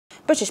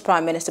British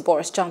Prime Minister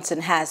Boris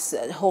Johnson has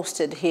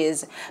hosted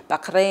his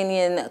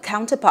Bahraini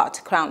counterpart,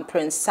 Crown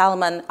Prince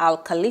Salman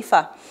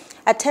al-Khalifa,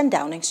 at 10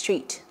 Downing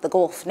Street. The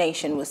Gulf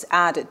nation was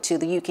added to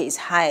the UK's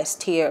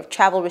highest tier of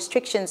travel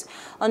restrictions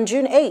on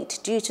June 8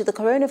 due to the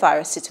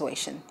coronavirus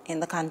situation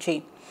in the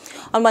country.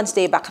 On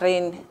Wednesday,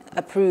 Bahrain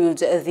approved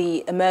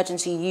the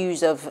emergency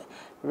use of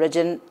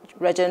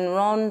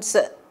Regeneron's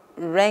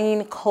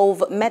Rain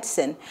Cove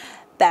medicine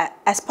that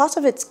as part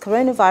of its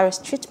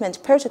coronavirus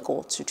treatment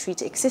protocol to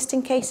treat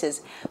existing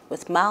cases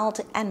with mild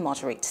and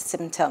moderate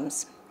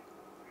symptoms.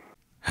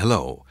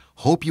 Hello,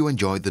 hope you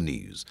enjoyed the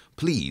news.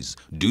 Please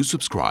do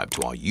subscribe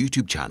to our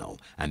YouTube channel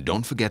and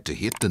don't forget to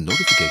hit the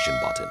notification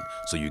button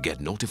so you get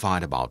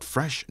notified about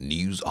fresh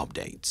news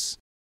updates.